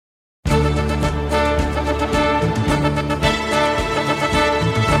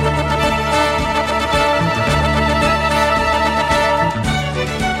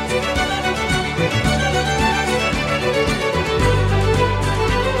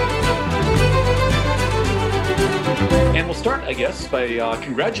start, I guess, by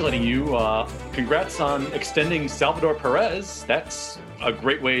congratulating you. Congrats on extending Salvador Perez. That's a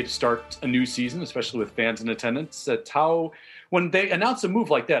great way to start a new season, especially with fans in attendance. When they announce a move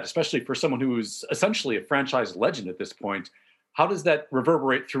like that, especially for someone who is essentially a franchise legend at this point, how does that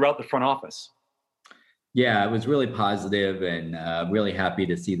reverberate throughout the front office? Yeah, it was really positive and really happy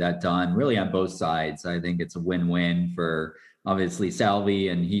to see that done really on both sides. I think it's a win-win for obviously Salvi,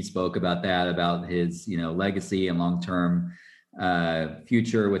 and he spoke about that, about his, legacy and long-term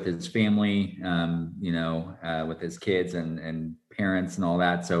future with his family, with his kids and parents and all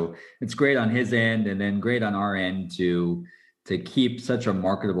that. So it's great on his end, and then great on our end to keep such a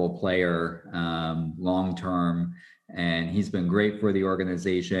marketable player long-term. And he's been great for the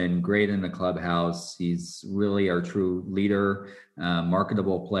organization, great in the clubhouse. He's really our true leader,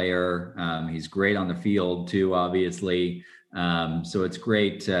 marketable player. He's great on the field too, obviously. So it's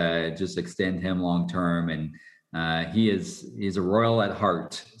great to just extend him long term. And he's a Royal at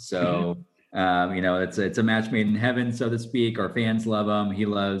heart. So, it's a match made in heaven, so to speak. Our fans love him. He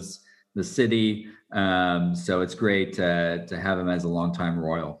loves the city. So it's great to have him as a longtime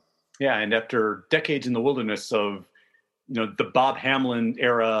Royal. Yeah, and after decades in the wilderness of the Bob Hamlin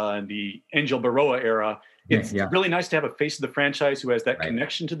era and the Angel Baroa era, it's really nice to have a face of the franchise who has that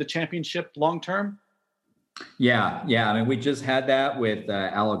connection to the championship long term. Yeah. I mean, we just had that with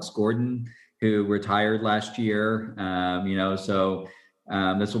Alex Gordon, who retired last year. So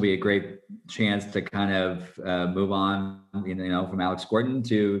this will be a great chance to kind of move on, from Alex Gordon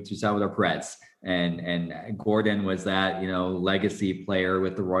to Salvador Perez. And Gordon was that, legacy player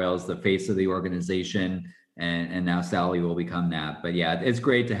with the Royals, the face of the organization. And now Sally will become that. But yeah, it's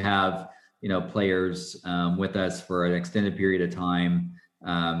great to have, players with us for an extended period of time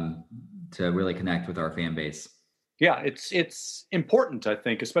to really connect with our fan base. Yeah, it's important, I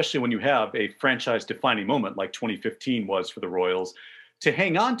think, especially when you have a franchise defining moment like 2015 was for the Royals, to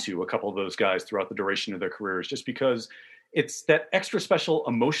hang on to a couple of those guys throughout the duration of their careers, just because it's that extra special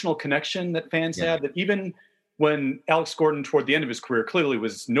emotional connection that fans have, that even when Alex Gordon toward the end of his career clearly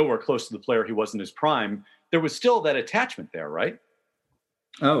was nowhere close to the player he was in his prime, there was still that attachment there, right?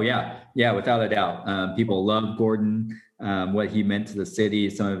 Oh, yeah. Yeah, without a doubt. People love Gordon, what he meant to the city,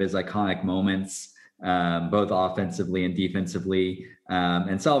 some of his iconic moments, both offensively and defensively.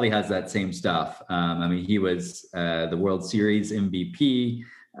 And Salvi has that same stuff. He was the World Series MVP.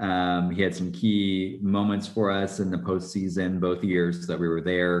 He had some key moments for us in the postseason, both years that we were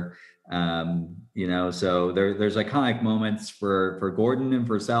there. So there's iconic moments for Gordon and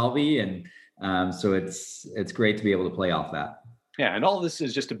for Salvi. And so it's great to be able to play off that. Yeah, and all of this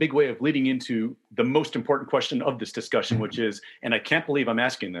is just a big way of leading into the most important question of this discussion, which is, and I can't believe I'm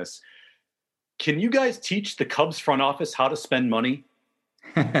asking this, can you guys teach the Cubs front office how to spend money?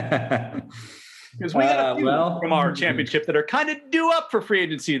 Because we got a few from our championship that are kind of due up for free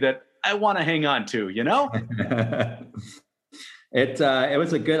agency that I want to hang on to, It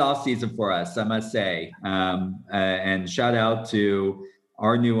was a good offseason for us, I must say. And shout out to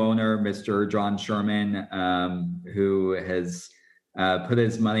our new owner, Mr. John Sherman, who has put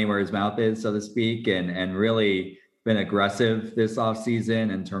his money where his mouth is, so to speak, and really been aggressive this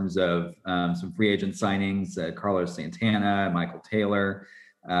offseason in terms of some free agent signings, Carlos Santana, Michael Taylor,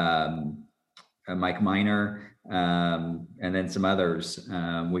 Mike Minor, and then some others.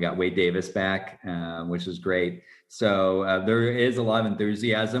 We got Wade Davis back, which is great. So there is a lot of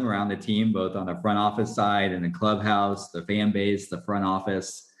enthusiasm around the team, both on the front office side and the clubhouse, the fan base, the front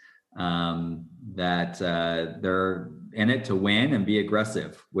office, that they're in it to win and be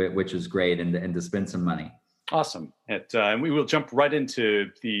aggressive, which is great, and to spend some money. Awesome. And we will jump right into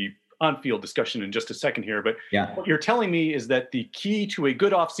the on-field discussion in just a second here. But what you're telling me is that the key to a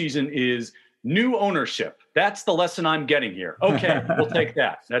good offseason is new ownership. That's the lesson I'm getting here. Okay, we'll take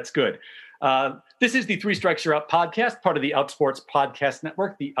that. That's good. This is the Three Strikes You're Out podcast, part of the Outsports Podcast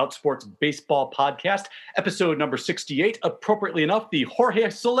Network, the Outsports Baseball Podcast, episode number 68. Appropriately enough, the Jorge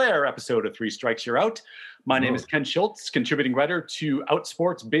Soler episode of Three Strikes You're Out. My name is Ken Schultz, contributing writer to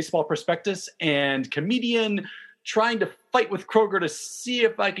Outsports Baseball Prospectus and comedian trying to fight with Kroger to see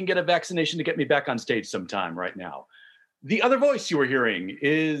if I can get a vaccination to get me back on stage sometime right now. The other voice you were hearing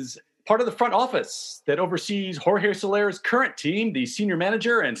is part of the front office that oversees Jorge Soler's current team, the senior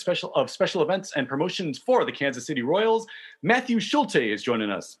manager and special events and promotions for the Kansas City Royals. Matthew Schulte is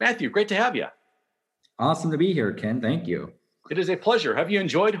joining us. Matthew, great to have you. Awesome to be here, Ken. Thank you. It is a pleasure. Have you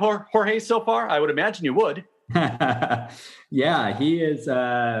enjoyed Jorge so far? I would imagine you would. Yeah, he is,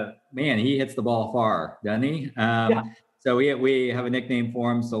 he hits the ball far, doesn't he? So we have a nickname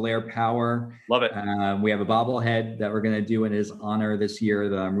for him, Soler Power. Love it. We have a bobblehead that we're going to do in his honor this year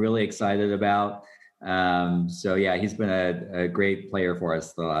that I'm really excited about. So yeah, he's been a great player for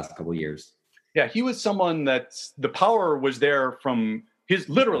us the last couple of years. Yeah, he was someone that's the power was there from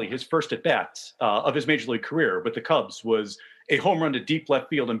literally his first at bat of his major league career with the Cubs was a home run to deep left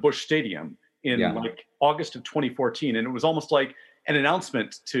field in Busch Stadium in like August of 2014. And it was almost like an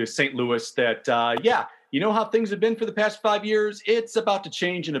announcement to St. Louis that, you know how things have been for the past 5 years? It's about to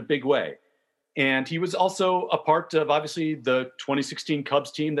change in a big way. And he was also a part of, obviously, the 2016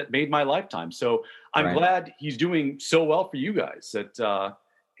 Cubs team that made my lifetime. So I'm glad he's doing so well for you guys. I'm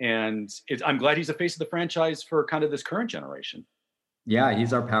glad he's the face of the franchise for kind of this current generation. Yeah,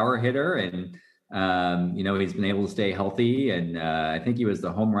 he's our power hitter. And, he's been able to stay healthy. And I think he was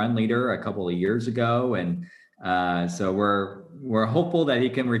the home run leader a couple of years ago. And so we're hopeful that he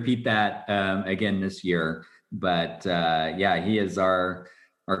can repeat that again this year. But he is our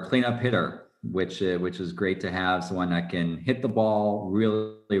cleanup hitter, which is great to have someone that can hit the ball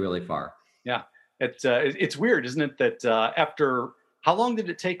really, really far. Yeah, it's weird, isn't it? That after how long did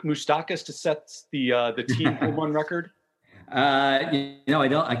it take Moustakas to set the team home run record? I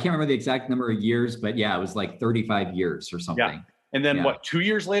can't remember the exact number of years, but yeah, it was like 35 years or something. Yeah. And then 2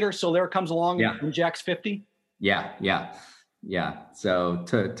 years later, Soler comes along and Jack's 50. Yeah. So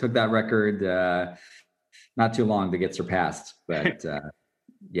took that record not too long to get surpassed, but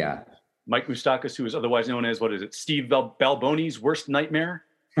yeah. Mike Moustakas, who is otherwise known as, Steve Balboni's worst nightmare?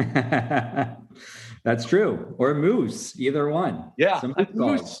 That's true. Or Moose, either one. Yeah,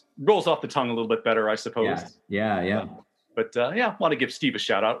 Moose rolls off the tongue a little bit better, I suppose. Yeah. But want to give Steve a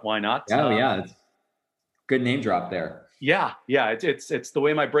shout out. Why not? It's good name drop there. Yeah. It's the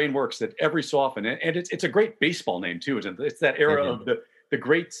way my brain works. That every so often, and it's a great baseball name too, isn't it? It's that era of the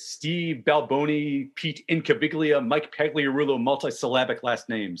great Steve Balboni, Pete Incaviglia, Mike Pagliarulo multisyllabic last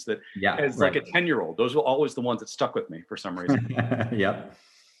names. That as like a 10-year-old, those were always the ones that stuck with me for some reason. Yep.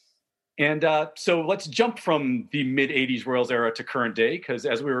 And so let's jump from the mid 80s Royals era to current day, because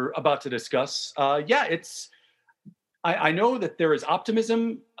as we were about to discuss, I know that there is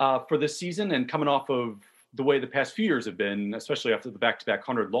optimism for this season, and coming off of the way the past few years have been, especially after the back-to-back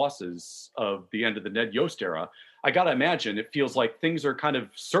 100 losses of the end of the Ned Yost era, I got to imagine it feels like things are kind of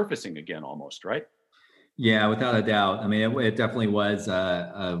surfacing again almost, right? Yeah, without a doubt. I mean, it definitely was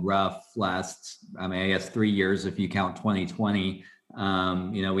a rough last, I guess 3 years if you count 2020.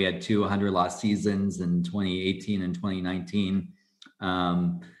 We had 200 lost seasons in 2018 and 2019.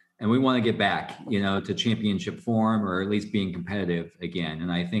 And we want to get back, to championship form, or at least being competitive again.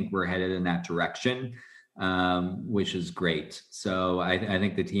 And I think we're headed in that direction, which is great. So I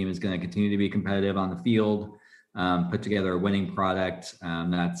think the team is going to continue to be competitive on the field, put together a winning product.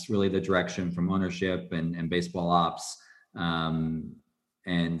 That's really the direction from ownership and baseball ops.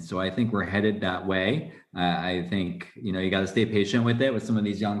 And so I think we're headed that way. I think, you got to stay patient with it with some of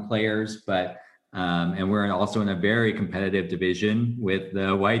these young players, but and we're also in a very competitive division with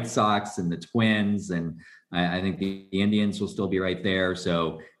the White Sox and the Twins. And I think the Indians will still be right there.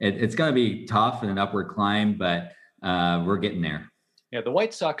 So it's going to be tough and an upward climb, but we're getting there. Yeah, the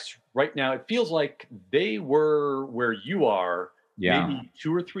White Sox right now, it feels like they were where you are maybe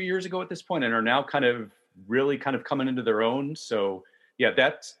 2 or 3 years ago at this point, and are now really coming into their own. So yeah,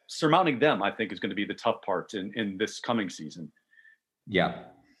 that's surmounting them, I think, is going to be the tough part in this coming season. Yeah.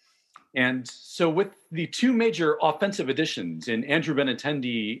 And so with the two major offensive additions in Andrew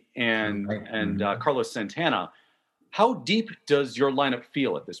Benintendi and Carlos Santana, how deep does your lineup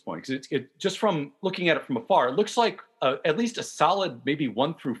feel at this point? Because it just from looking at it from afar, it looks like at least a solid maybe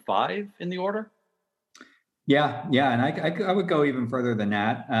 1 through 5 in the order. Yeah, and I would go even further than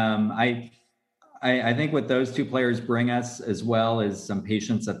that. I think what those two players bring us as well is some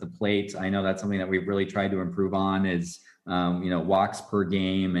patience at the plate. I know that's something that we've really tried to improve on is walks per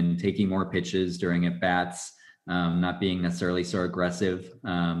game and taking more pitches during at bats, not being necessarily so aggressive.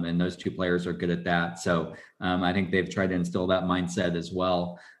 And those two players are good at that. So I think they've tried to instill that mindset as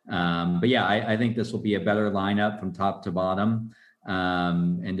well. But yeah, I think this will be a better lineup from top to bottom,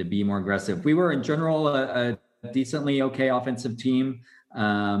 and to be more aggressive. We were in general a decently okay offensive team,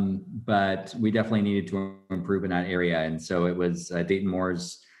 but we definitely needed to improve in that area. And so it was Dayton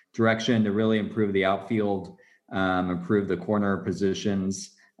Moore's direction to really improve the outfield, improve the corner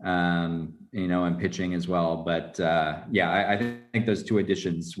positions, and pitching as well. But I think those two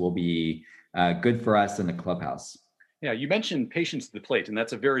additions will be good for us in the clubhouse. Yeah, you mentioned patience at the plate, and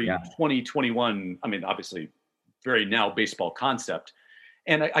that's a very 2021, obviously very now baseball concept.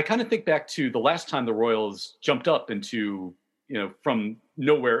 And I kind of think back to the last time the Royals jumped up into, from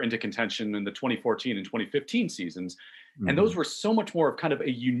nowhere into contention in the 2014 and 2015 seasons. Mm-hmm. And those were so much more of kind of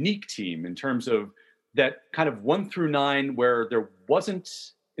a unique team in terms of that kind of 1 through 9, where there wasn't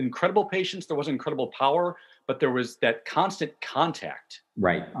incredible patience, there wasn't incredible power, but there was that constant contact.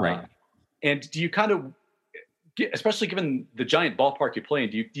 Right. And do you kind of, especially given the giant ballpark you play in,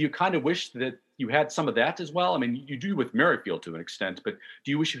 do you kind of wish that you had some of that as well? I mean, you do with Merrifield to an extent, but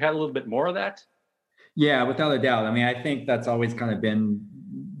do you wish you had a little bit more of that? Yeah, without a doubt. I mean, I think that's always kind of been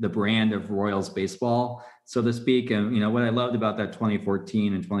the brand of Royals baseball, so to speak. And, what I loved about that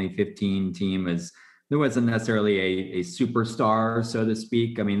 2014 and 2015 team is there wasn't necessarily a superstar, so to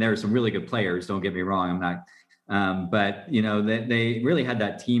speak. I mean, there are some really good players, don't get me wrong. I'm not, but they really had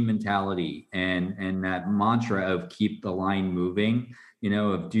that team mentality and that mantra of keep the line moving,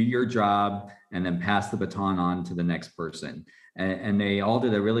 of do your job and then pass the baton on to the next person. And they all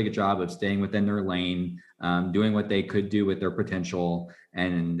did a really good job of staying within their lane, doing what they could do with their potential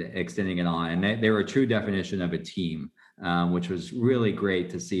and extending it on. And they were a true definition of a team, which was really great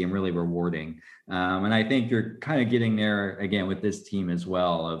to see and really rewarding. And I think you're kind of getting there again with this team as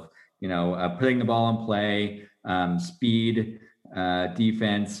well of, putting the ball in play, speed,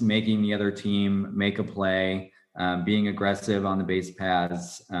 defense, making the other team make a play, being aggressive on the base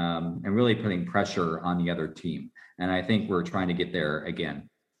paths, and really putting pressure on the other team. And I think we're trying to get there again.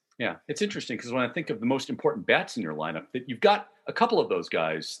 Yeah, it's interesting because when I think of the most important bats in your lineup, that you've got a couple of those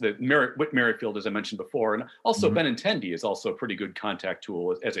guys, Whit Merrifield, as I mentioned before, and also Benintendi is also a pretty good contact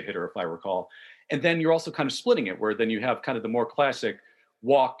tool as a hitter, if I recall. And then you're also kind of splitting it, where then you have kind of the more classic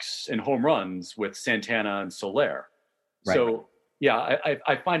walks and home runs with Santana and Soler. Right. So yeah,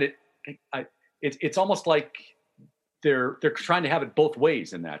 I find it's almost like they're trying to have it both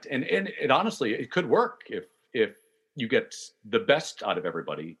ways in that, and it honestly it could work if you get the best out of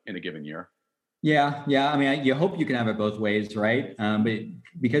everybody in a given year. Yeah. I mean, you hope you can have it both ways, right? But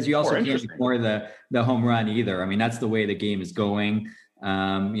because you also can't ignore the home run either. I mean, that's the way the game is going,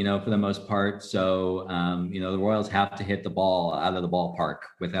 for the most part. So, the Royals have to hit the ball out of the ballpark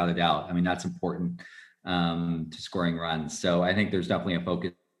without a doubt. I mean, that's important to scoring runs. So I think there's definitely a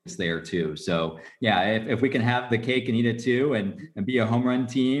focus there too. So yeah, if we can have the cake and eat it too, and be a home run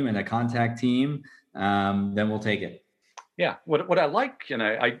team and a contact team, then we'll take it. Yeah, what I like, and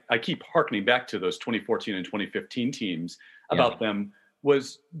I keep hearkening back to those 2014 and 2015 teams about them,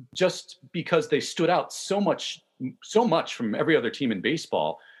 was just because they stood out so much from every other team in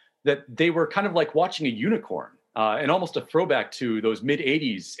baseball that they were kind of like watching a unicorn, and almost a throwback to those mid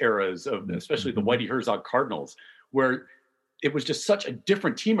 80s eras of especially the Whitey Herzog Cardinals, where it was just such a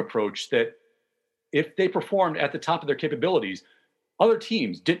different team approach that if they performed at the top of their capabilities, other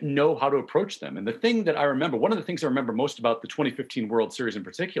teams didn't know how to approach them. And one of the things I remember most about the 2015 World Series in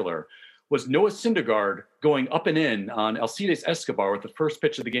particular was Noah Syndergaard going up and in on Alcides Escobar with the first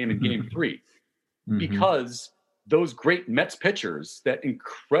pitch of the game in Game 3, because those great Mets pitchers, that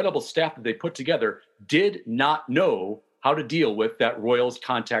incredible staff that they put together, did not know how to deal with that Royals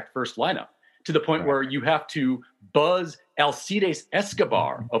contact first lineup, to the point where you have to buzz Alcides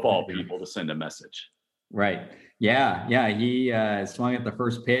Escobar, of all people, to send a message. Right. Yeah. He swung at the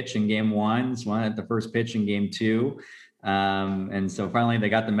first pitch in Game 1, swung at the first pitch in Game 2. And so finally they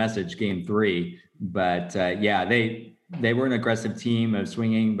got the message Game 3. But they were an aggressive team of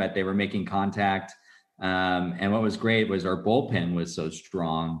swinging, but they were making contact. And what was great was our bullpen was so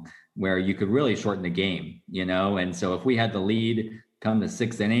strong where you could really shorten the game, And so if we had the lead come the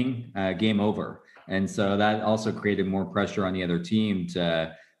sixth inning, game over. And so that also created more pressure on the other team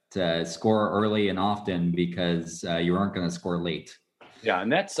to score early and often, because you aren't going to score late. Yeah,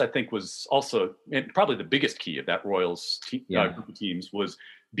 and that's, I think, was also probably the biggest key of that Royals group of teams, was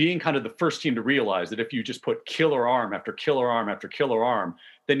being kind of the first team to realize that if you just put killer arm after killer arm after killer arm,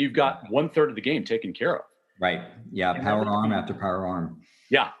 then you've got 1/3 of the game taken care of. Right. Yeah, and power arm after power arm.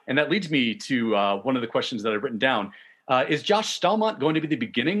 Yeah, and that leads me to one of the questions that I've written down. Is Josh Staumont going to be the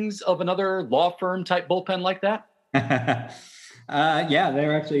beginnings of another law firm type bullpen like that?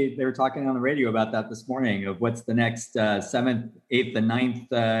 They were talking on the radio about that this morning, of what's the next 7th, 8th, and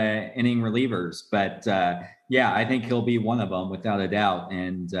 9th inning relievers. But I think he'll be one of them without a doubt.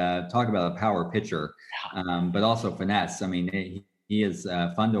 And talk about a power pitcher, but also finesse. I mean, he is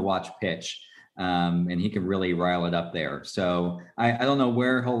fun to watch pitch, and he can really rile it up there. So I don't know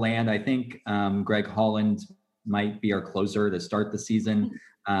where he'll land. I think Greg Holland might be our closer to start the season.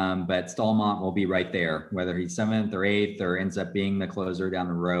 But Staumont will be right there, whether he's 7th or 8th or ends up being the closer down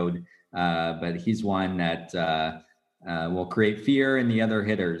the road. But he's one that will create fear in the other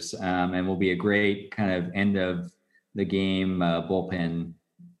hitters, and will be a great kind of end of the game bullpen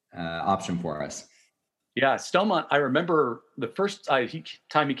option for us. Yeah, Staumont, I remember the first time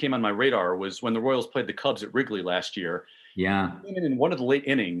he came on my radar was when the Royals played the Cubs at Wrigley last year. Yeah. He came in one of the late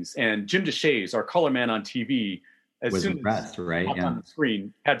innings, and Jim DeShays, our color man on TV, was impressed, right? On the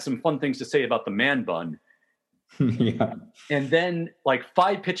screen, had some fun things to say about the man bun. Yeah. And then like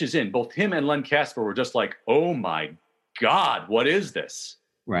 5 pitches in, both him and Len Kasper were just like, oh my God, what is this?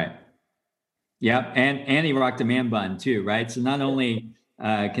 Right. Yep. And he rocked a man bun too, right? So not only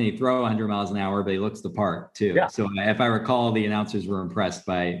can he throw 100 miles an hour, but he looks the part too. Yeah. So if I recall, the announcers were impressed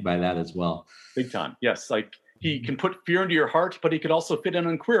by that as well. Big time. Yes. Like he can put fear into your heart, but he could also fit in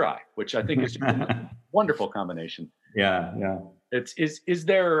on Queer Eye, which I think is a wonderful combination. Yeah. Yeah. Is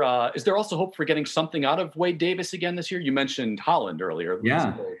there also hope for getting something out of Wade Davis again this year? You mentioned Holland earlier.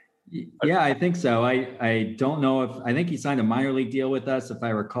 Yeah. Yeah, I think so. I don't know I think he signed a minor league deal with us, if I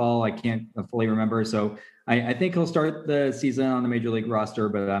recall. I can't fully remember. So I think he'll start the season on the major league roster,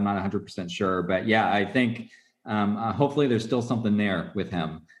 but I'm not 100% sure. But yeah, I think hopefully there's still something there with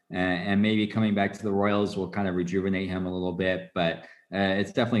him. And maybe coming back to the Royals will kind of rejuvenate him a little bit. But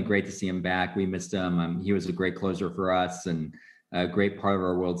it's definitely great to see him back. We missed him. He was a great closer for us and a great part of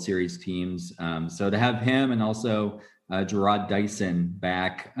our World Series teams. So to have him and also Jarrod Dyson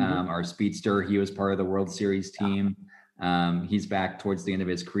back, our speedster, he was part of the World Series team. He's back towards the end of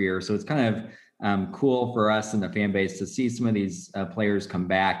his career. So it's kind of cool for us and the fan base to see some of these players come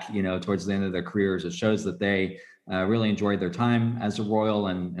back, towards the end of their careers. It shows that they really enjoyed their time as a Royal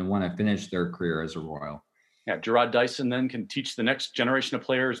and want to finish their career as a Royal. Yeah, Jarrod Dyson then can teach the next generation of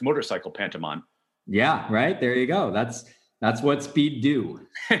players motorcycle pantomime. Yeah, right. There you go. That's what speed do.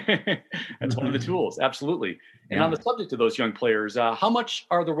 That's one of the tools. Absolutely. And on the subject of those young players, how much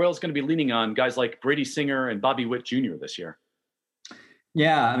are the Royals going to be leaning on guys like Brady Singer and Bobby Witt Jr. this year?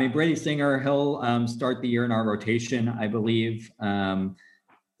 Yeah, I mean, Brady Singer, he'll start the year in our rotation, I believe. And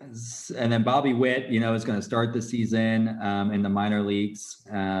then Bobby Witt, is going to start the season in the minor leagues.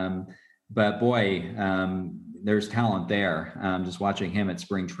 But boy, there's talent there. Just watching him at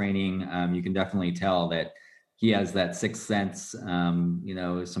spring training, you can definitely tell that he has that sixth sense.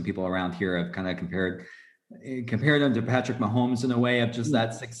 Some people around here have kind of compared him to Patrick Mahomes in a way of just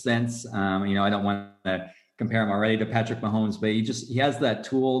that sixth sense. I don't want to compare him already to Patrick Mahomes, but he has that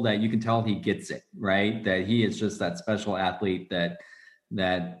tool that you can tell he gets it, right? That he is just that special athlete that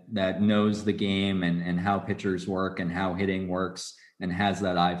knows the game and how pitchers work and how hitting works and has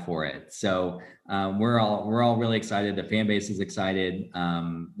that eye for it. So we're all really excited. The fan base is excited.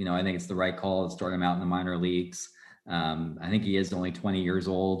 I think it's the right call to start him out in the minor leagues. I think he is only 20 years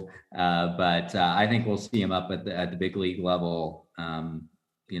old, but I think we'll see him up at the big league level,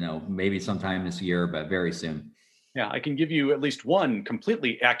 maybe sometime this year, but very soon. Yeah, I can give you at least one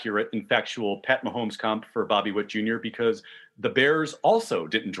completely accurate and factual Pat Mahomes comp for Bobby Witt Jr. because the Bears also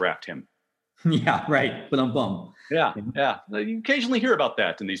didn't draft him. Yeah, right. But bum. Yeah. You occasionally hear about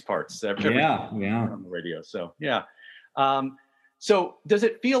that in these parts. Yeah. On the radio. So yeah. So does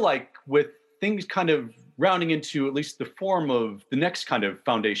it feel like with things kind of rounding into at least the form of the next kind of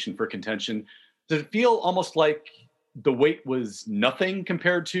foundation for contention, does it feel almost like the wait was nothing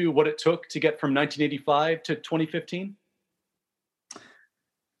compared to what it took to get from 1985 to 2015?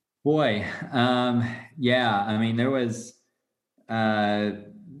 Boy, yeah. I mean, there was.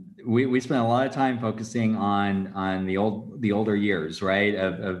 We spent a lot of time focusing on the older years, right,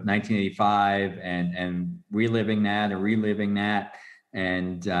 of 1985 and reliving that.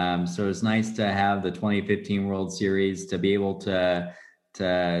 And so it's nice to have the 2015 World Series to be able to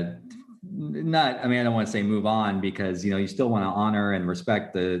not, I mean, I don't want to say move on because, you still want to honor and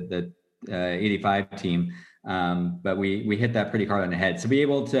respect the 85 team. But we hit that pretty hard on the head. So be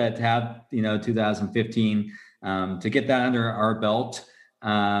able to have, 2015 to get that under our belt.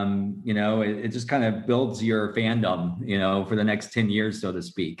 It just kind of builds your fandom, for the next 10 years, so to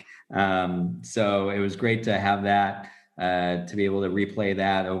speak. So it was great to have that, to be able to replay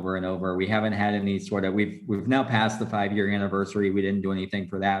that over and over. We haven't had any we've now passed the 5-year anniversary. We didn't do anything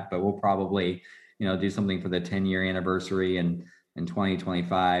for that, but we'll probably, do something for the 10-year anniversary in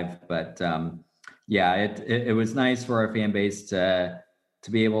 2025. But, yeah, it was nice for our fan base to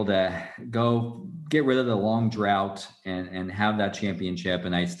be able to go get rid of the long drought and have that championship.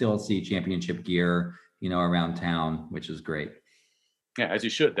 And I still see championship gear, around town, which is great. Yeah, as you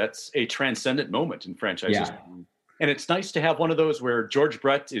should. That's a transcendent moment in franchise history. And it's nice to have one of those where George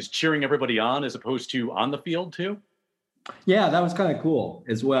Brett is cheering everybody on as opposed to on the field too. Yeah, that was kind of cool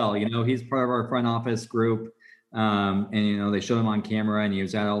as well. He's part of our front office group. And, they showed him on camera and he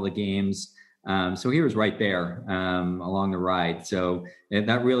was at all the games. So he was right there along the ride. So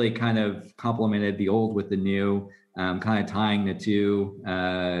that really kind of complemented the old with the new, kind of tying the two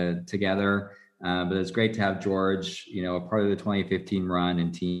together. But it's great to have George, a part of the 2015 run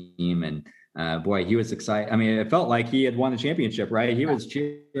and team. And boy, he was excited. I mean, it felt like he had won the championship, right? He was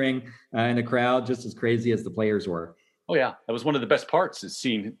cheering in the crowd just as crazy as the players were. Oh yeah, that was one of the best parts, is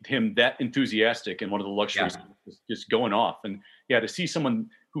seeing him that enthusiastic and one of the luxuries just going off. And to see someone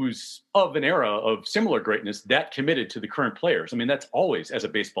who's of an era of similar greatness that committed to the current players. I mean, that's always, as a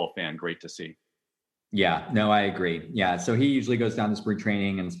baseball fan, great to see. Yeah, no, I agree. Yeah, so he usually goes down to spring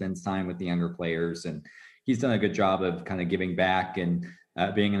training and spends time with the younger players, and he's done a good job of kind of giving back and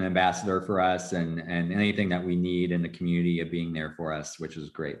being an ambassador for us, and anything that we need in the community of being there for us, which is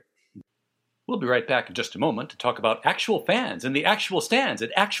great. We'll be right back in just a moment to talk about actual fans and the actual stands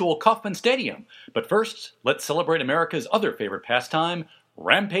at actual Kauffman Stadium. But first, let's celebrate America's other favorite pastime,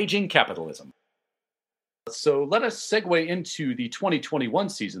 rampaging capitalism. So let us segue into the 2021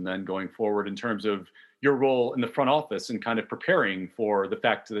 season then, going forward, in terms of your role in the front office and kind of preparing for the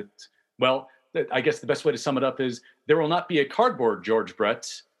fact that, well, I guess the best way to sum it up is there will not be a cardboard George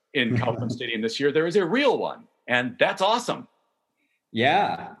Brett in Kauffman Stadium this year. There is a real one, and that's awesome.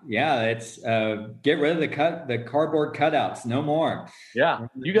 Yeah. It's get rid of the cardboard cutouts. No more. Yeah,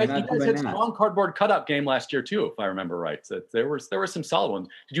 you guys had a strong cardboard cutout game last year too, if I remember right. So there were some solid ones.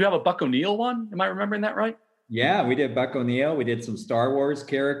 Did you have a Buck O'Neil one? Am I remembering that right? Yeah, we did Buck O'Neil. We did some Star Wars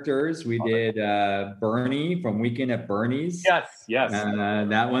characters. We did Bernie from Weekend at Bernie's. Yes.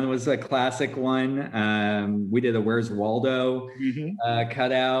 That one was a classic one. We did a Where's Waldo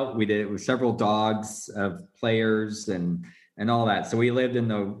cutout. We did it with several dogs of players and all that. So we lived in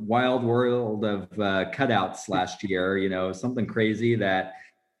the wild world of cutouts last year, something crazy that,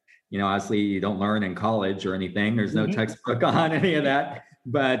 obviously you don't learn in college or anything. There's no textbook on any of that,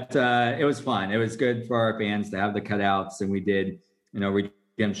 but it was fun. It was good for our fans to have the cutouts. And we did,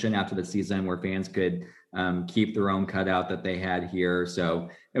 redemption after the season where fans could keep their own cutout that they had here. So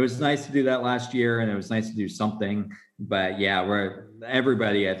it was nice to do that last year, and it was nice to do something. But yeah,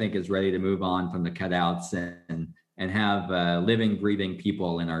 everybody, I think, is ready to move on from the cutouts and have living, breathing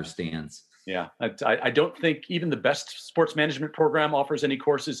people in our stands. Yeah, I don't think even the best sports management program offers any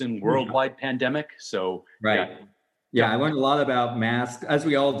courses in worldwide pandemic. So right. Yeah, I learned a lot about masks, as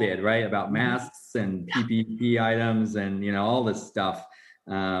we all did, right? About masks and PPE items and, all this stuff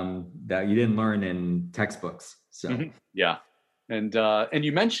that you didn't learn in textbooks. So yeah. And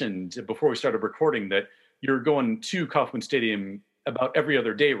you mentioned before we started recording that you're going to Kauffman Stadium about every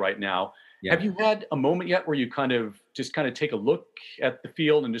other day right now. Yeah. Have you had a moment yet where you kind of take a look at the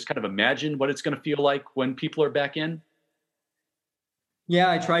field and just kind of imagine what it's going to feel like when people are back in? Yeah,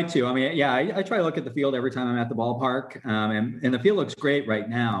 I try to. I mean, I try to look at the field every time I'm at the ballpark. And the field looks great right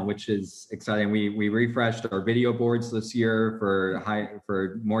now, which is exciting. We refreshed our video boards this year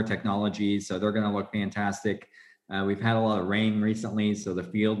for more technology. So they're going to look fantastic. We've had a lot of rain recently, so the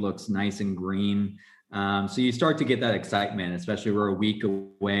field looks nice and green. So you start to get that excitement, especially we're a week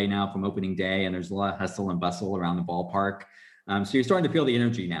away now from opening day, and there's a lot of hustle and bustle around the ballpark. So you're starting to feel the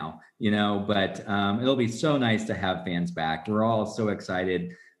energy now, but it'll be so nice to have fans back. We're all so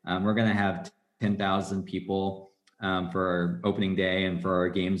excited. We're going to have 10,000 people for opening day and for our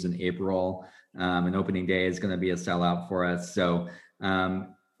games in April. And opening day is going to be a sellout for us. So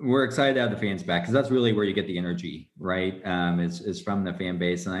we're excited to have the fans back, because that's really where you get the energy, right? Is from the fan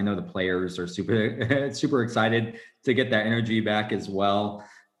base. And I know the players are super excited to get that energy back as well.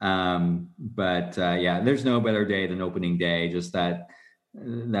 But there's no better day than opening day. Just that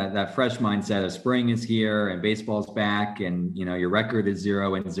fresh mindset of spring is here and baseball's back, and your record is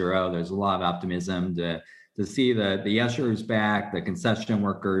 0-0. There's a lot of optimism to see the ushers back, the concession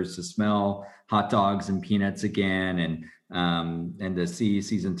workers, to smell hot dogs and peanuts again, and to see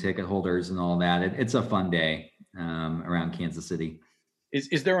season ticket holders and all that. It's a fun day around Kansas City.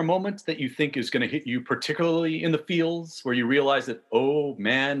 Is there a moment that you think is going to hit you particularly in the fields where you realize that, oh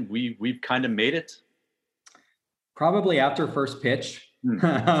man, we've kind of made it? Probably after first pitch, when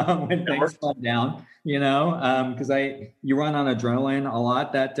things calm down, because you run on adrenaline a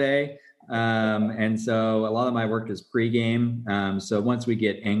lot that day. And so a lot of my work is pregame. So once we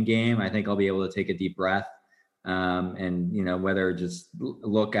get end game, I think I'll be able to take a deep breath. And whether just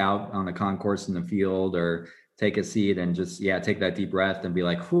look out on the concourse in the field or take a seat and just take that deep breath and be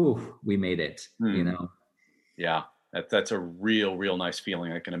like, whew, we made it. Yeah, that's a real nice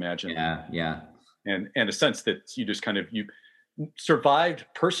feeling, I can imagine. Yeah. And a sense that you just you survived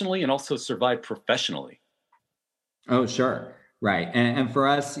personally and also survived professionally. Oh, sure. Right. And for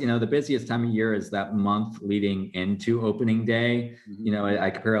us, the busiest time of year is that month leading into opening day.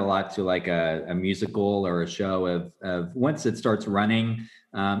 I compare it a lot to like a musical or a show of once it starts running.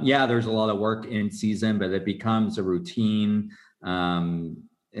 There's a lot of work in season, but it becomes a routine.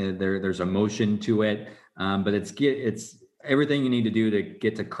 There's emotion to it. But it's everything you need to do to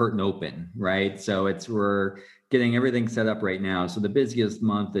get to curtain open, right? So we're getting everything set up right now. So the busiest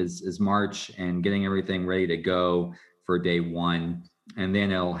month is March, and getting everything ready to go for day one, and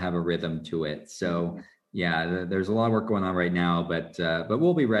then it'll have a rhythm to it. So yeah, there's a lot of work going on right now, but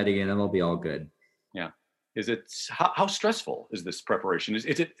we'll be ready and it'll be all good. Yeah. Is it how stressful is this preparation? Is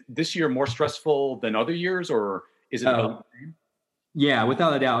it this year more stressful than other years, or is it about the same? Yeah,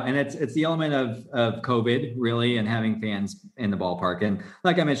 without a doubt. And it's the element of COVID really, and having fans in the ballpark. And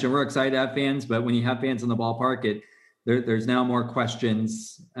like I mentioned, we're excited to have fans, but when you have fans in the ballpark, there's now more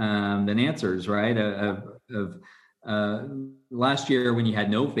questions than answers, right? Last year when you had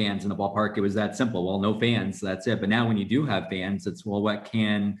no fans in the ballpark, it was that simple. Well, no fans, that's it. But now when you do have fans, it's, well, what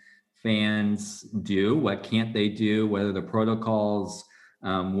can fans do? What can't they do? What are the protocols?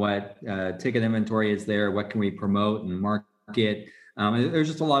 What ticket inventory is there? What can we promote and market? There's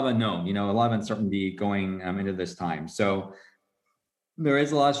just a lot of unknown, a lot of uncertainty going into this time. So there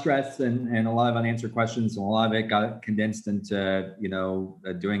is a lot of stress and a lot of unanswered questions, and a lot of it got condensed into,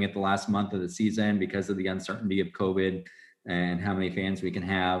 doing it the last month of the season because of the uncertainty of COVID and how many fans we can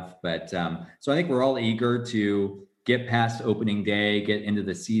have. But so I think we're all eager to get past opening day, get into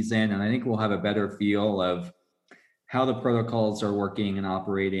the season, and I think we'll have a better feel of how the protocols are working and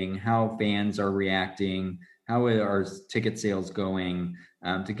operating, how fans are reacting, how are ticket sales going,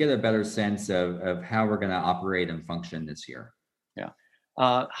 to get a better sense of how we're going to operate and function this year. Yeah.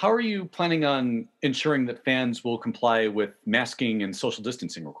 How are you planning on ensuring that fans will comply with masking and social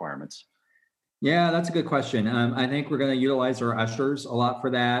distancing requirements? Yeah, that's a good question. I think we're going to utilize our ushers a lot for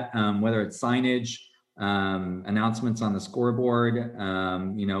that, whether it's signage, announcements on the scoreboard,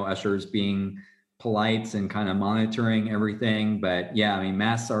 ushers being polite and kind of monitoring everything. But yeah, I mean,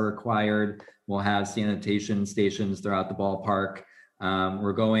 masks are required. We'll have sanitation stations throughout the ballpark.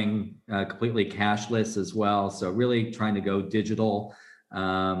 We're going completely cashless as well. So really trying to go digital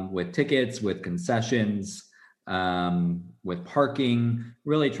with tickets, with concessions, with parking,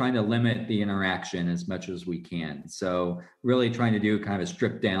 really trying to limit the interaction as much as we can. So really trying to do kind of a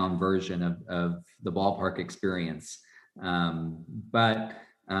stripped down version of the ballpark experience. But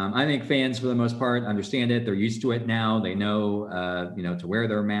I think fans, for the most part, understand it. They're used to it now. They know, to wear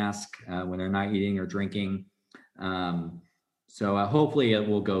their mask when they're not eating or drinking. So hopefully it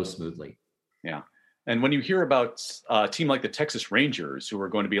will go smoothly. Yeah. And when you hear about a team like the Texas Rangers, who are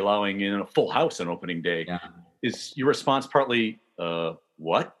going to be allowing in a full house on opening day, is your response partly,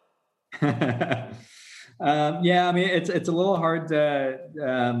 what? Yeah, I mean, it's a little hard to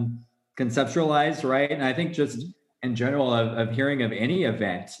conceptualize, right? And I think just in general of hearing of any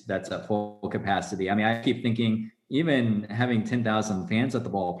event that's at full capacity. I mean, I keep thinking even having 10,000 fans at the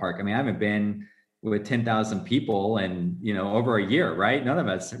ballpark. I mean, I haven't been with 10,000 people in, over a year, right? None of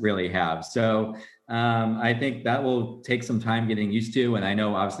us really have. So I think that will take some time getting used to. And I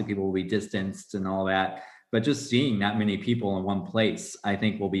know obviously people will be distanced and all that, but just seeing that many people in one place, I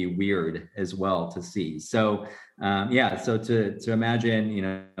think will be weird as well to see. So so to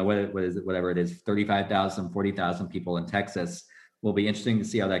imagine, whatever it is, 35,000, 40,000 people in Texas will be interesting to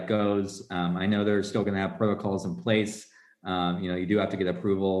see how that goes. I know they're still going to have protocols in place. You do have to get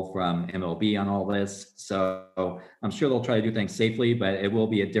approval from MLB on all this. So I'm sure they'll try to do things safely, but it will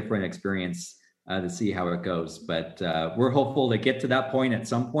be a different experience to see how it goes. But we're hopeful to get to that point at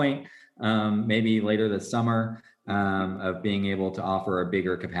some point, maybe later this summer, of being able to offer a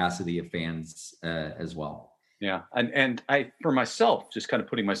bigger capacity of fans as well. Yeah. And I, for myself, just kind of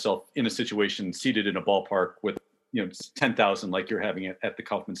putting myself in a situation seated in a ballpark with, 10,000 like you're having it at the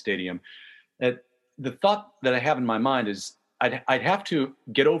Kauffman Stadium. The thought that I have in my mind is I'd have to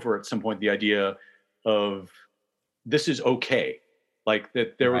get over at some point the idea of this is okay. Like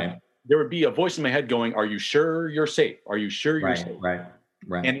that there would be a voice in my head going, are you sure you're safe? Are you sure you're safe? Right.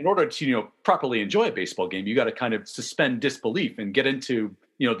 And in order to, properly enjoy a baseball game, you got to kind of suspend disbelief and get into,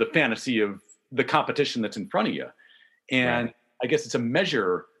 the fantasy of the competition that's in front of you. And I guess it's a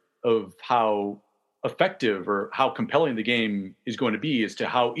measure of how effective or how compelling the game is going to be as to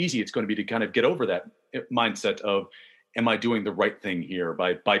how easy it's going to be to kind of get over that mindset of, am I doing the right thing here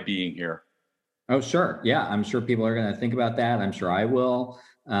by being here? Oh, sure. Yeah. I'm sure people are going to think about that. I'm sure I will.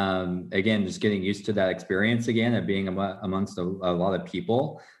 Again, just getting used to that experience again of being amongst a lot of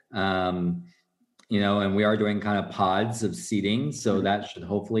people, and we are doing kind of pods of seating. So that should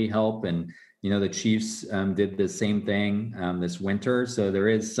hopefully help. And, the Chiefs did the same thing this winter. So there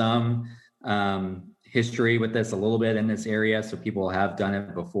is some history with this a little bit in this area. So people have done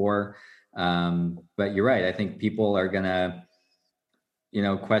it before. But you're right. I think people are going to,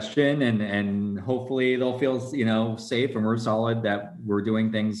 question and hopefully they'll feel, safe, and we're solid that we're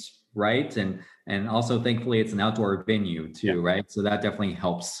doing things right? And also thankfully it's an outdoor venue too, right? So that definitely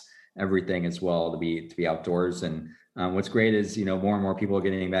helps everything as well to be outdoors. And what's great is, more and more people are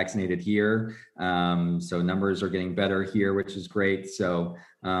getting vaccinated here. So numbers are getting better here, which is great. So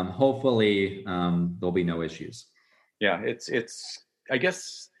hopefully there'll be no issues. Yeah, it's I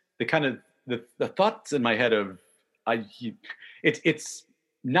guess the kind of the thoughts in my head of it's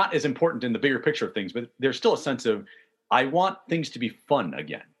not as important in the bigger picture of things, but there's still a sense of I want things to be fun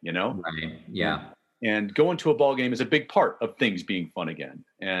again, Right. Yeah. And going to a ball game is a big part of things being fun again.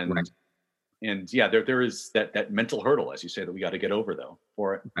 And right. And yeah, there is that mental hurdle, as you say, that we got to get over though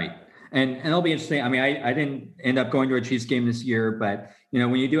for it. Right. And it'll be interesting. I mean, I didn't end up going to a Chiefs game this year, but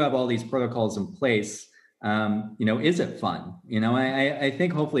when you do have all these protocols in place, is it fun? I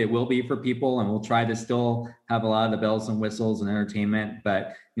think hopefully it will be for people, and we'll try to still have a lot of the bells and whistles and entertainment.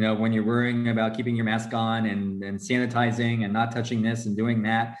 But, when you're worrying about keeping your mask on and sanitizing and not touching this and doing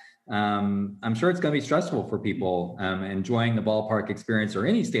that, I'm sure it's going to be stressful for people enjoying the ballpark experience or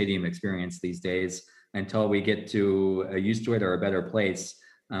any stadium experience these days until we get to used to it or a better place.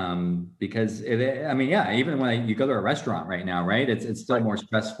 Because even when you go to a restaurant right now, right, it's still more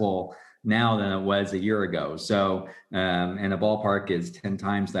stressful now than it was a year ago. So, and a ballpark is 10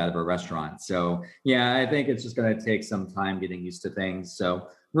 times that of a restaurant. So yeah, I think it's just going to take some time getting used to things. So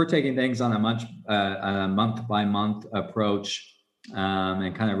we're taking things on a month by month approach,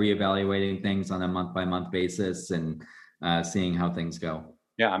 and kind of reevaluating things on a month by month basis and seeing how things go.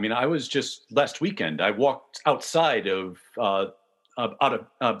 Yeah. I mean, I was just last weekend, I walked outside of out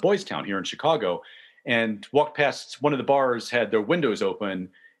of Boys Town here in Chicago and walked past one of the bars, had their windows open,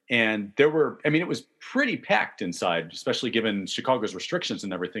 and it was pretty packed inside, especially given Chicago's restrictions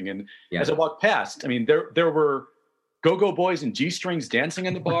and everything. And as I walked past, there were go-go boys and G-strings dancing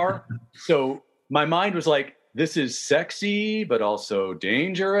in the bar. So my mind was like, this is sexy, but also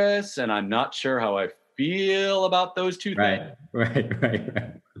dangerous. And I'm not sure how I feel about those two things. Right.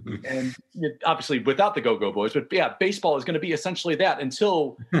 And obviously without the go-go boys, but yeah, baseball is going to be essentially that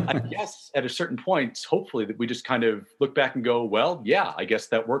until I guess at a certain point, hopefully that we just kind of look back and go, well, yeah, I guess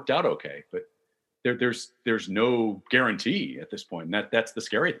that worked out okay. But there's no guarantee at this point. And that's the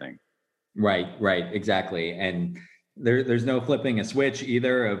scary thing. Right. Exactly. And there's no flipping a switch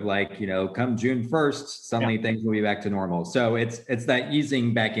either of come June 1st, suddenly things will be back to normal. So it's that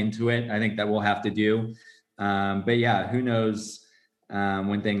easing back into it. I think that we'll have to do. But yeah, who knows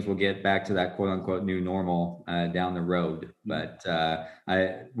when things will get back to that quote unquote new normal down the road. But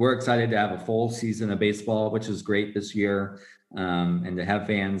we're excited to have a full season of baseball, which is great this year. And to have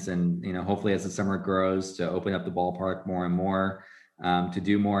fans and, hopefully as the summer grows to open up the ballpark more and more, to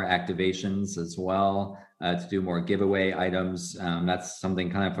do more activations as well, to do more giveaway items. That's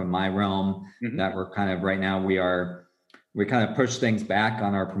something kind of from my realm that we're kind of right now we kind of push things back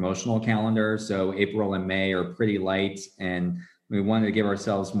on our promotional calendar. So April and May are pretty light, and we wanted to give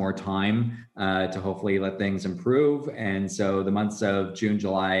ourselves more time to hopefully let things improve. And so the months of June,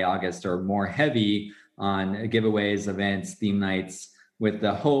 July, August are more heavy on giveaways, events, theme nights, with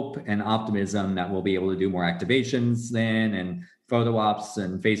the hope and optimism that we'll be able to do more activations then, and photo ops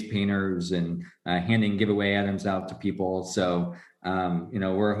and face painters and handing giveaway items out to people. So,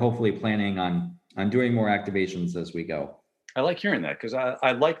 we're hopefully planning on doing more activations as we go. I like hearing that, because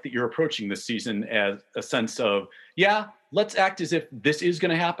I like that you're approaching this season as a sense of, let's act as if this is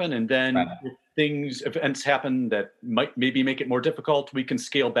going to happen. And then if events happen that might maybe make it more difficult, we can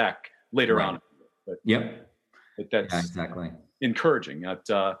scale back later on. But, but that's exactly encouraging.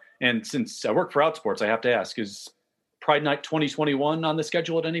 And since I work for Outsports, I have to ask, is Pride Night 2021 on the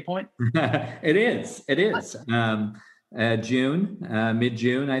schedule at any point? It is. June,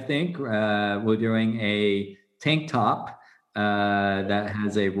 mid-June, I think. We're doing a tank top that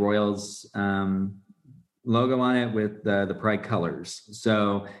has a Royals logo on it with the Pride colors.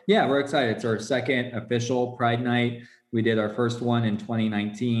 So yeah, we're excited. It's our second official Pride Night. We did our first one in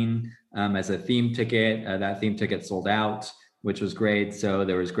 2019 as a theme ticket. That theme ticket sold out, which was great. So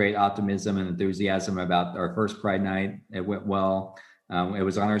there was great optimism and enthusiasm about our first Pride Night. It went well. It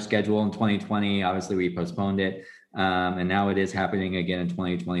was on our schedule in 2020. Obviously, we postponed it. And now it is happening again in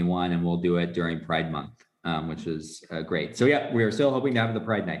 2021, and we'll do it during Pride Month, which is great. So yeah, we are still hoping to have the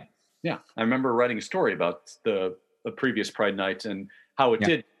Pride Night. Yeah, I remember writing a story about the previous Pride Night and how it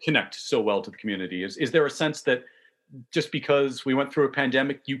did connect so well to the community. Is there a sense that just because we went through a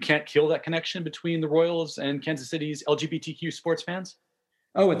pandemic, you can't kill that connection between the Royals and Kansas City's LGBTQ sports fans?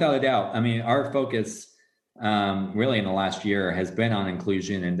 Oh, without a doubt. I mean, our focus really in the last year has been on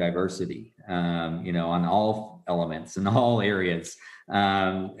inclusion and diversity, on all elements in all areas.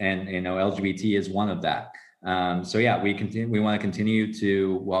 And LGBT is one of that. So yeah, we want to continue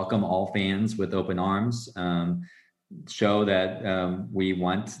to welcome all fans with open arms, show that we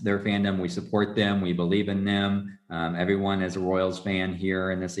want their fandom, we support them, we believe in them. Everyone is a Royals fan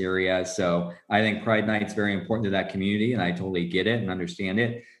here in this area. So I think Pride Night's very important to that community, and I totally get it and understand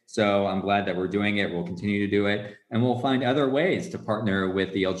it. So I'm glad that we're doing it. We'll continue to do it, and we'll find other ways to partner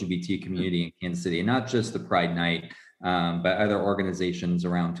with the LGBT community in Kansas City, not just the Pride Night, but other organizations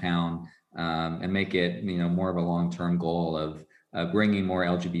around town, and make it, more of a long-term goal of bringing more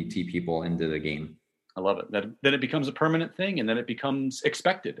LGBT people into the game. I love it. Then it becomes a permanent thing, and then it becomes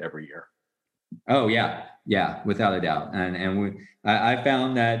expected every year. Oh yeah, without a doubt. And I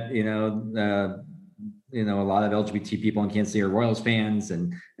found that a lot of LGBT people in Kansas City are Royals fans,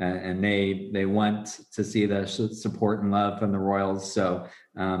 and they want to see the support and love from the Royals. So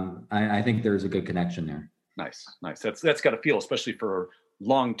I think there's a good connection there. Nice. That's got to feel, especially for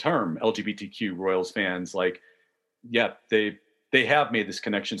long-term LGBTQ Royals fans. Like, yeah, they have made this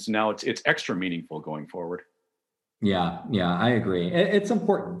connection, so now it's extra meaningful going forward. Yeah, I agree. It's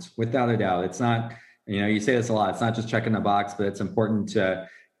important, without a doubt. It's not, you say this a lot. It's not just checking the box, but it's important to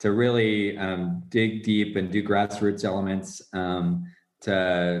really dig deep and do grassroots elements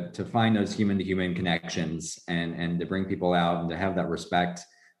to find those human-to-human connections and to bring people out and to have that respect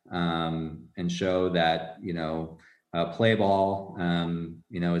and show that play ball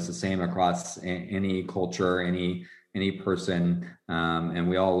is the same across any culture, any person, and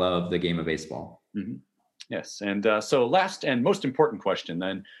we all love the game of baseball. Mm-hmm. Yes. And so last and most important question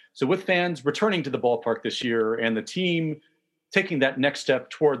then. So with fans returning to the ballpark this year and the team taking that next step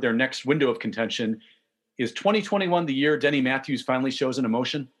toward their next window of contention, is 2021 the year Denny Matthews finally shows an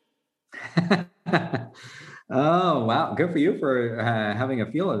emotion? Oh, wow. Good for you for having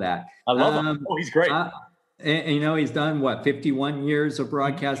a feel of that. I love him. Oh, he's great. And, he's done 51 years of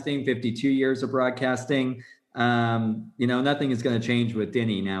broadcasting, 52 years of broadcasting. Nothing is going to change with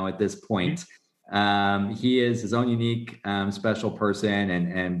Denny now at this point. He is his own unique, special person,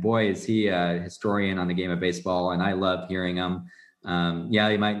 and boy, is he a historian on the game of baseball. And I love hearing him.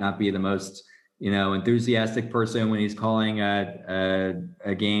 He might not be the most, enthusiastic person when he's calling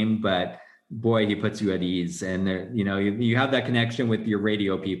a game, but boy, he puts you at ease. And there, you have that connection with your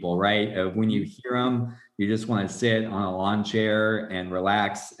radio people, right? When you hear him, you just want to sit on a lawn chair and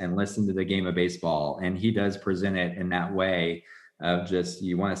relax and listen to the game of baseball. And he does present it in that way of just,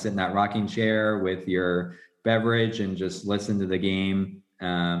 you want to sit in that rocking chair with your beverage and just listen to the game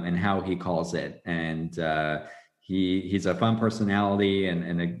and how he calls it. And he's a fun personality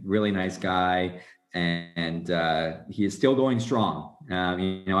and a really nice guy. And he is still going strong.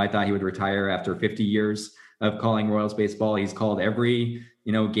 I thought he would retire after 50 years of calling Royals baseball. He's called every,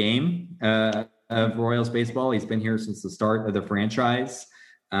 game of Royals baseball. He's been here since the start of the franchise.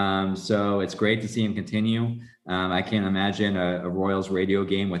 So it's great to see him continue. I can't imagine a Royals radio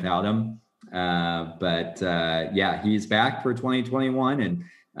game without him. But he's back for 2021,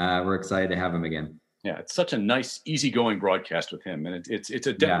 and we're excited to have him again. Yeah, it's such a nice, easygoing broadcast with him, and it's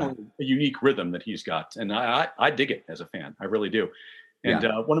a definitely a unique rhythm that he's got, and I dig it as a fan. I really do. And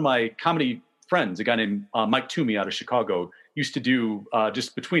one of my comedy friends, a guy named Mike Toomey out of Chicago, used to do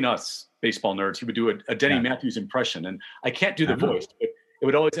just between us baseball nerds. He would do a Denny Matthews impression, and I can't do the voice, but it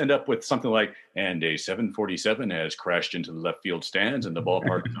would always end up with something like, and a 747 has crashed into the left field stands and the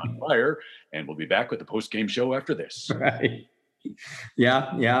ballpark is on fire, and we'll be back with the post-game show after this. Right.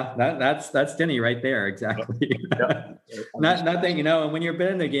 Yeah. That's Denny right there. Exactly. Nothing, and when you've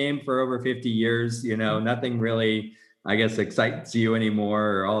been in the game for over 50 years, nothing really, I guess, excites you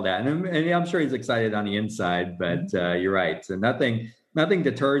anymore or all that. And I'm sure he's excited on the inside, but you're right. So nothing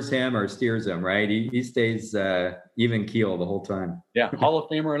deters him or steers him, right? He stays even keel the whole time. Yeah, Hall of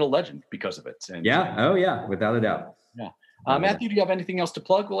Famer and a legend because of it. And, without a doubt. Yeah. Matthew, do you have anything else to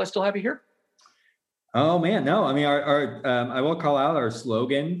plug while I still have you here? Oh man, no. I mean, our I will call out our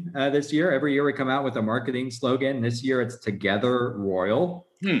slogan this year. Every year we come out with a marketing slogan. This year it's Together Royal,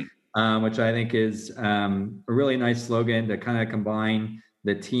 which I think is a really nice slogan to kind of combine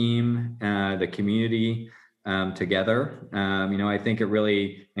the team, the community together. I think it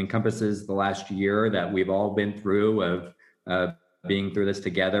really encompasses the last year that we've all been through of being through this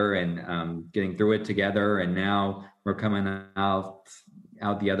together and getting through it together. And now we're coming out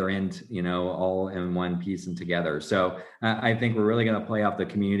the other end, all in one piece and together. So I think we're really going to play off the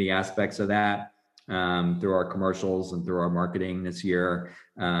community aspects of that through our commercials and through our marketing this year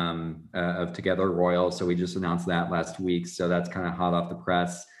of Together Royal. So we just announced that last week. So that's kind of hot off the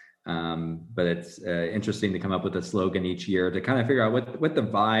press. But it's interesting to come up with a slogan each year to kind of figure out what the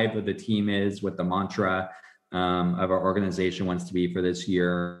vibe of the team is, what the mantra of our organization wants to be for this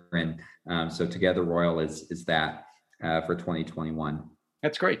year. And so Together Royal is that for 2021.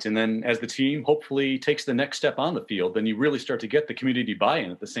 That's great. And then as the team hopefully takes the next step on the field, then you really start to get the community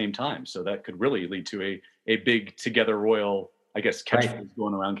buy-in at the same time. So that could really lead to a big Together Royal, I guess, catchphrase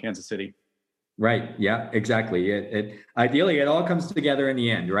going around Kansas City. Right. Yeah, exactly. It ideally, it all comes together in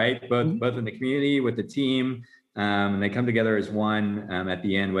the end, right? Both in the community, with the team, and they come together as one at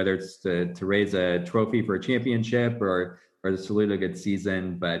the end, whether it's to raise a trophy for a championship or to salute a good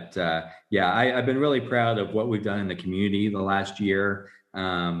season. But I've been really proud of what we've done in the community the last year.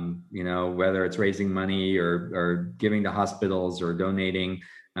 Whether it's raising money or giving to hospitals or donating.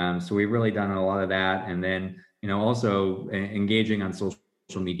 So we've really done a lot of that. And then, also engaging on social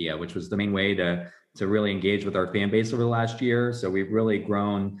media, which was the main way to really engage with our fan base over the last year. So we've really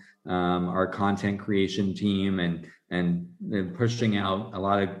grown our content creation team and pushing out a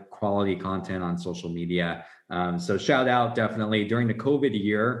lot of quality content on social media. So shout out definitely during the COVID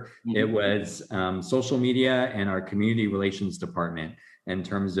year, it was social media and our community relations department in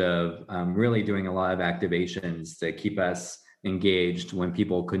terms of really doing a lot of activations to keep us engaged when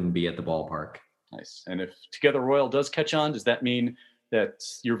people couldn't be at the ballpark. Nice. And if Together Royal does catch on, does that mean that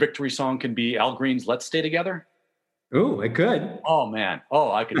your victory song can be Al Green's Let's Stay Together? Oh, it could. Oh, man.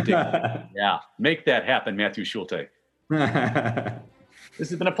 Oh, I could dig it. Yeah. Make that happen, Matthew Schulte. This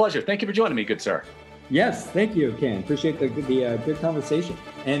has been a pleasure. Thank you for joining me, good sir. Yes, thank you, Ken. Appreciate the good conversation.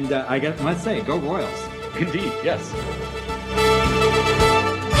 And I must say, go Royals. Indeed, yes.